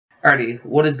Alrighty,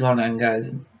 what is going on, guys?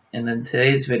 And in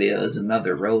today's video is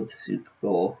another Road to Super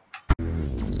Bowl.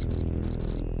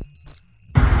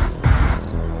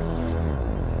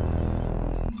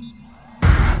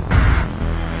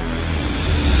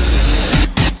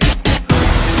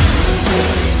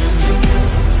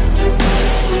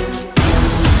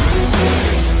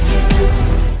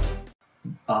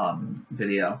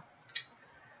 Video.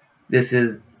 This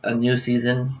is a new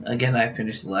season. Again, I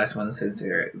finished the last one since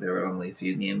there were only a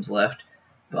few games left.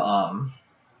 But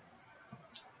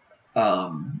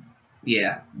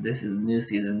yeah, this is a new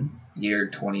season, year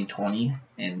 2020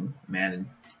 in Madden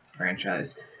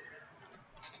franchise.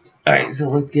 Alright, so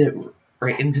let's get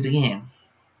right into the game.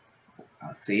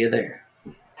 I'll see you there.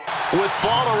 With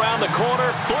fall around the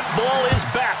corner, football is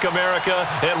back, America,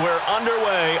 and we're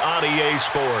underway on EA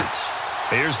Sports.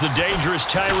 Here's the dangerous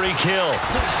Tyreek Hill.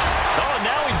 Oh, and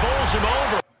now he bowls him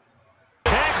over.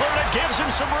 Hackler that gives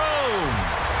him some room.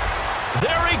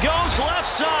 There he goes left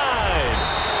side.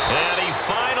 And he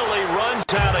finally runs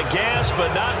out of gas,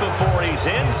 but not before he's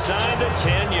inside the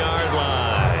 10-yard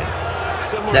line.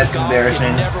 That's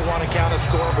embarrassing. You never want to count a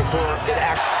score before it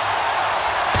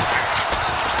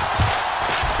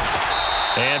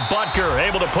And Butker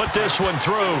able to put this one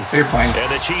through. And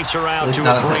the Chiefs are out to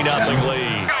a 3-0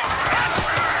 lead.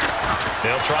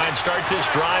 They'll try and start this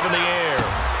drive in the air.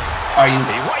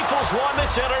 He rifles one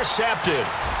that's intercepted.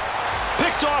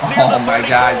 Picked off near the 34. My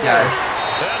God, guys.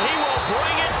 And he will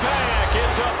bring it back.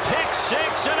 It's a pick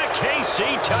six and a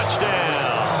KC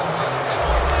touchdown.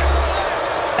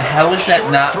 How is that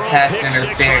not pass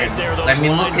interference? I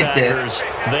mean, look at this.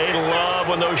 They love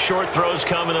when those short throws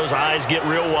come and those eyes get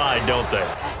real wide, don't they?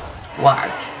 Watch.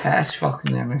 Pass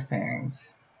fucking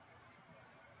interference.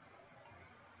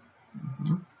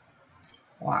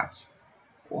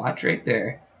 Watch right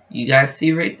there. You guys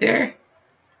see right there?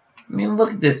 I mean,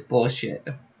 look at this bullshit.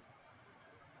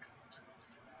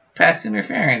 Pass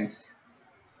interference.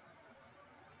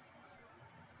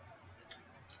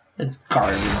 It's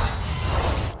garbage.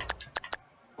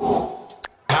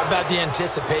 How about the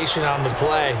anticipation on the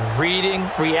play? Reading,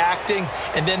 reacting,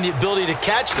 and then the ability to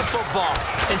catch the football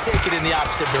and take it in the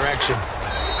opposite direction.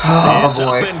 Oh, it's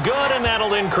boy. Up and good, and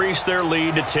that'll increase their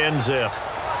lead to 10-zip.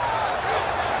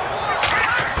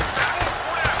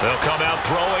 They'll come out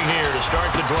throwing here to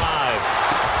start the drive.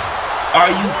 Are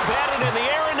you batted in the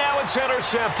air, and now it's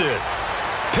intercepted.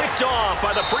 Picked off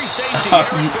by the free safety,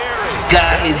 Eric Berry.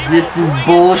 Guys, this is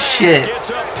bullshit. It's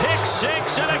a pick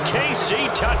six and a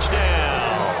KC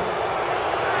touchdown.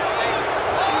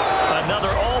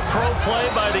 Another all-pro play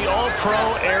by the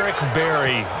all-pro Eric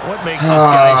Berry. What makes this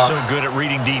guy so good at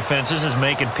reading defenses is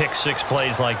making pick six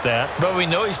plays like that. But we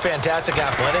know he's fantastic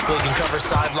athletically. He can cover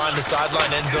sideline to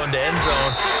sideline, end zone to end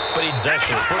zone. But he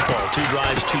actually football, 2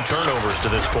 drives, 2 turnovers to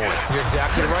this point. You're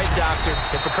exactly right, Doctor.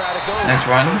 Hippocratic oath. Nice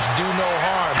run. First do no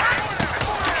harm.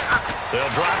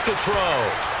 They'll drop the throw.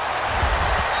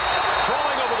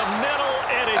 Throwing over the middle,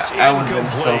 and it's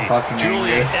incomplete. So fucking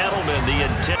Julian Edelman, the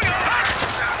intent.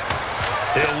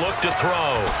 He'll look to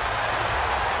throw.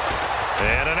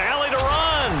 And an alley to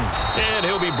run. And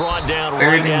he'll be brought down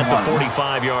right at the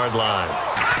 45-yard line.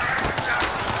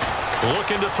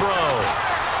 Looking to throw.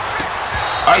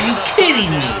 Are you kidding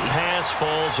me? Pass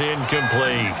falls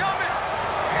incomplete.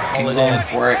 All in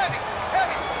for it.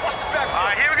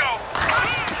 Here we go.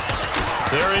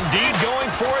 They're indeed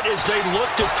going for it as they look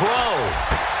to throw.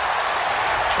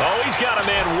 Oh, he's got a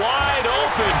man wide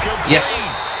open. Complete. Yes.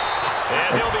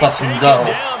 And let's fucking go.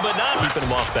 Down, but not keeping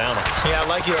him off balance. Yeah,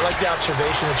 I like the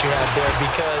observation that you had there,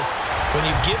 because when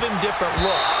you give him different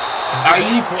looks, are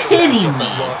you kidding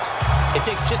me? It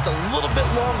takes just a little bit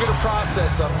longer to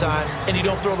process sometimes, and you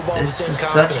don't throw the ball with the same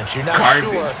confidence. You're not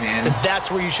sure that that's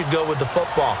where you should go with the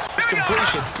football. His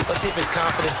completion, let's see if his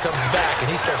confidence comes back and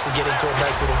he starts to get into a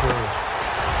nice little groove.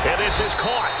 And this is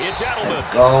caught. It's Edelman.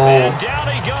 And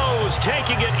down he goes,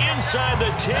 taking it inside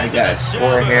the 10. I got a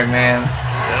score here, man.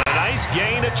 A nice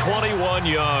gain of 21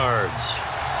 yards.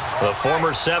 The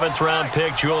former 7th-round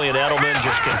pick, Julian Edelman,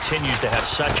 just continues to have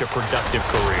such a productive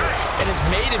career. And has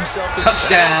made himself a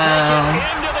touchdown.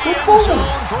 Into the end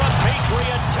zone for a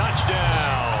Patriot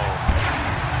touchdown.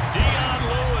 Dion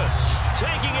Lewis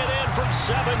taking it in from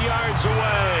 7 yards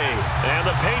away. And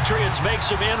the Patriots make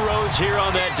some inroads here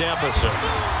on that deficit.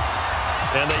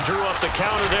 And they drew up the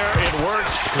counter there. It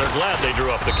worked. They're glad they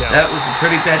drew up the counter. That was a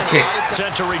pretty bad kick.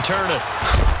 Sent to return it.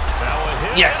 Now a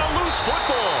hit and a loose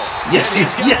football. Yes,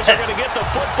 these guys are going to get the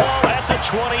football at the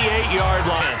 28-yard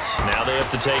line. Now they have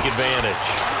to take advantage.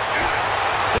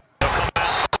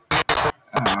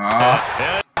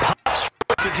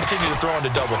 To continue to throw into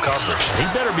double coverage. He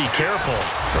better be careful.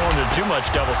 Throwing into too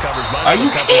much double coverage. Are you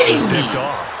kidding me? Picked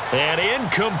off. And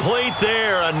incomplete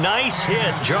there. A nice hit.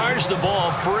 Jars the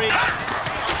ball free.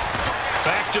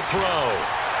 Back to throw.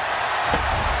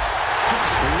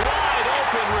 Wide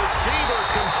open receiver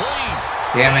complete.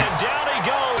 Damn it. And down he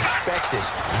goes. Expected.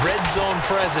 Red zone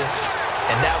presence.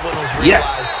 And that one was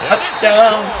realized. Yes.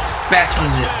 Touchdown. Back in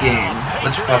this game.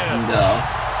 Let's fucking go.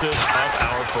 This of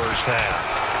our first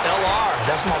half. LR,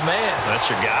 that's my man. That's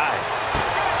your guy.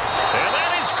 And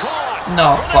that is caught.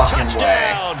 No for the fucking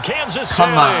touchdown. way. Kansas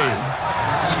Come City. on.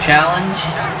 Challenge.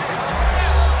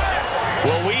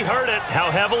 Well, we heard it, how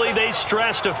heavily they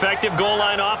stressed effective goal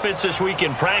line offense this week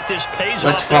in practice. Pays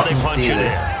Let's off there, they fucking punch see it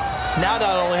this. in. Now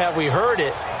not only have we heard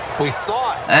it, we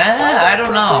saw it. I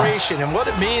don't know. And what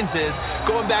it means is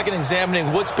going back and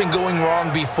examining what's been going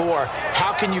wrong before.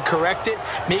 How can you correct it?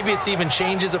 Maybe it's even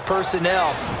changes of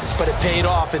personnel, but it paid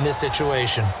off in this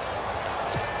situation.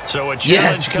 So a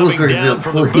challenge coming down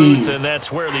from the please. booth, and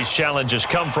that's where these challenges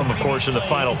come from, of course, in the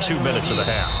final 2 minutes of the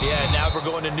half. Yeah, now we're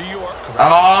going to New York.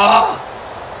 Oh!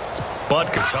 Bud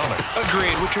Katona.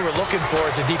 Agreed. What you were looking for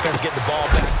is the defense getting the ball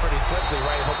back pretty quickly,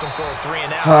 right? Hoping for a 3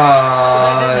 and out. So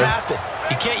that didn't happen.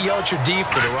 You can't yell at your deep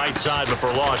To the right side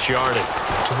before lost yardage.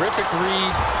 Terrific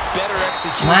read, better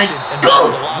execution, My and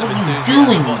God, with a lot of what are you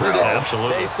enthusiasm. doing, bro?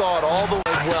 Absolutely. They saw it all the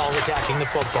way well attacking the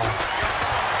football.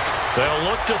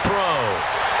 They'll look to throw.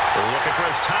 They're looking for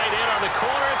his tight end on the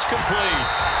corner. It's complete.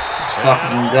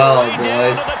 Fucking go,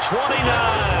 boys. To the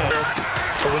 29.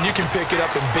 But when you can pick it up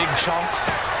in big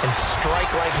chunks and strike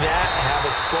like that and have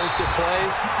explosive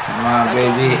plays, Come on, that's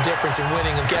all baby. the difference in winning.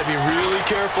 You've got to be really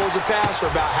careful as a passer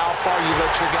about how far you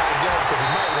let your guy go because he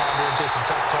might wander into some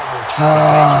tough coverage.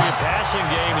 Patriot passing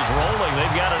game is rolling.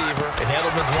 They've got it. And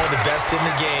Edelman's one of the best in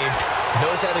the game.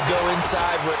 Knows how to go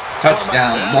inside.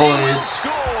 Touchdown, boys.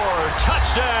 Score.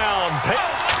 Touchdown.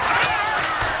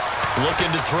 Looking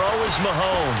to throw is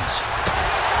Mahomes.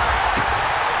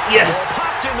 Yes.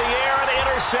 Popped in the air and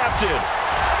intercepted.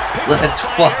 Let's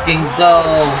fucking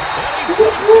go.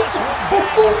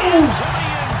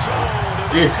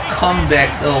 This comeback,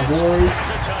 though, boys.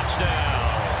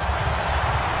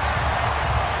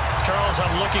 Charles,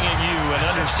 I'm looking at you, and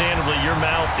understandably, your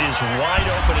mouth is wide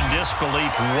open in disbelief.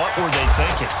 What were they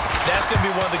thinking? That's going to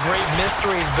be one of the great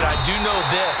mysteries, but I do know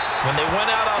this. When they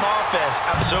went out on offense...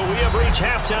 So we have reached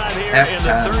halftime here in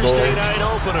the Thursday night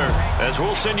opener, as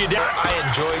we'll send you down. I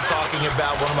enjoy talking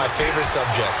about one of my favorite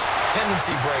subjects,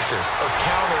 tendency breakers, or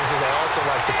counters, as I also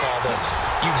like to call them.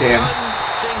 You've done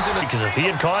things in the... Because if he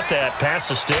had caught that, pass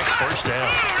the sticks, first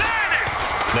down.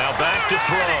 Now back to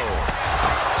throw.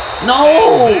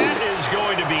 No! And that is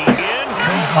going to be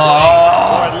incomplete.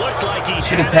 Or it looked like he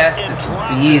should have passed it to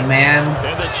Speed, man.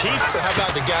 And the Chiefs. So how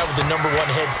about the guy with the #1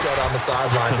 headset on the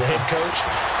sidelines, the head coach?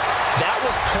 That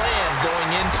was planned going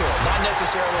into it, not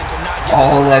necessarily to not get.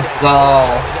 Oh, let's go.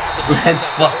 Let's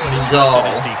fucking go.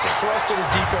 Trusted his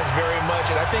defense very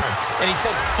much, and I think, and he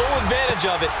took full advantage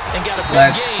of it and got a big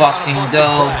Let's gain fucking on a busted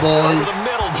go, play. boys. Over the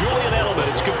middle, Julian Edelman.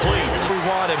 It's complete. If we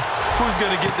want him, who's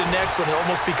going to get the next one? It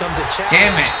almost becomes a challenge.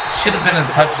 Damn it. Should have been a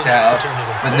touchdown.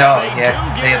 But no, he has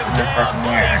to stay up in the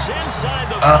fucking air.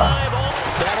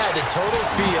 That had the total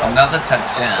feel. Another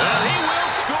touchdown. And he will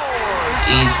score.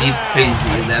 Easy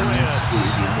peasy, lemon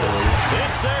squeezy, boys.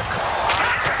 It's their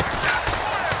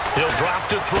He'll drop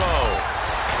to throw.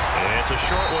 And it's a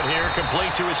short one here,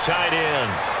 complete to his tight end.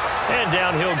 And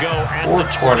down he'll go at the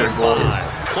 25.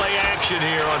 Play action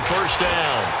here on first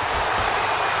down.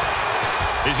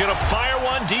 He's going to fire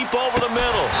one deep over the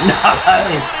middle.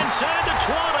 Nice. Inside the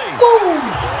 20. Boom.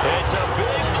 It's a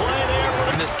big play there for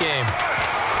this game.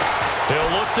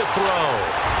 He'll look to throw.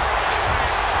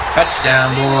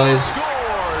 Touchdown, boys. Score.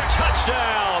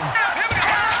 Touchdown.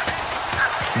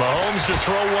 Mahomes to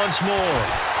throw once more.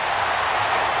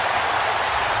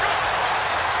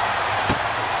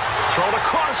 Thrown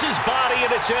across his body,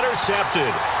 and it's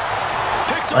intercepted.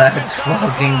 Picked off Let's inside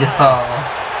the fucking 5. go.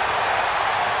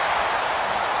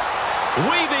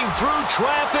 Weaving through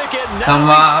traffic, and now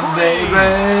Come he's on, free. baby.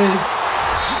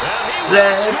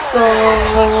 Let's go.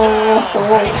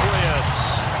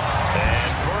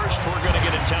 And first, we're going to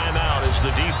get a timeout as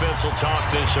the defense will talk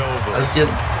this over. Let's go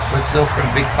for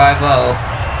a big 5-0.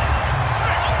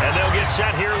 And they'll get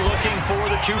set here looking for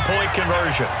the 2-point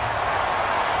conversion.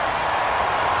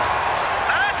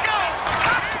 Let's go.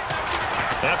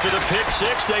 After the pick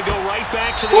six, they go right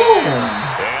back to the air.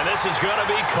 And this is going to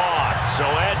be caught. So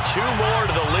add 2 more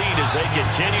to the lead as they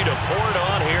continue to pour it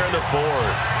on here in the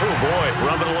 4th. Oh, boy,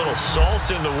 rubbing a little salt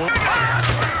in the wound.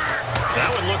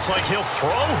 That one looks like he'll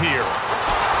throw here.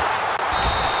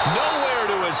 Nowhere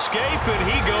to escape,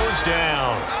 and he goes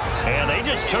down. And they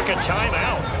just took a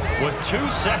timeout with 2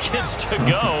 seconds to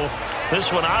go.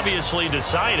 This one obviously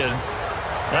decided.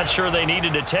 Not sure they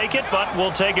needed to take it, but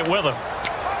we'll take it with them.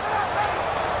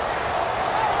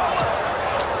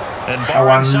 And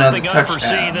barring something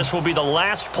unforeseen, this will be the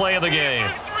last play of the game.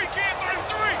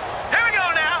 Here we go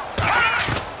now.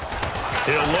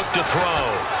 He'll look to throw.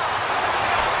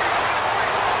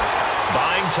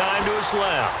 Buying time to his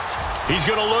left. He's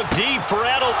going to look deep for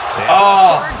Edel. And for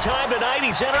the 3rd time tonight,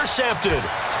 he's intercepted.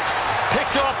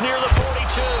 Picked off near the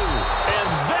 42. And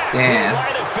that will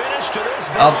light a finish to this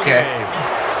ball game.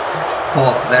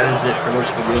 Cool, that is it for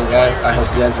this video, guys. I hope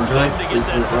you guys enjoyed. Please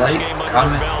leave a like,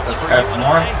 comment, subscribe for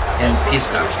more, and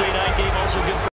peace out.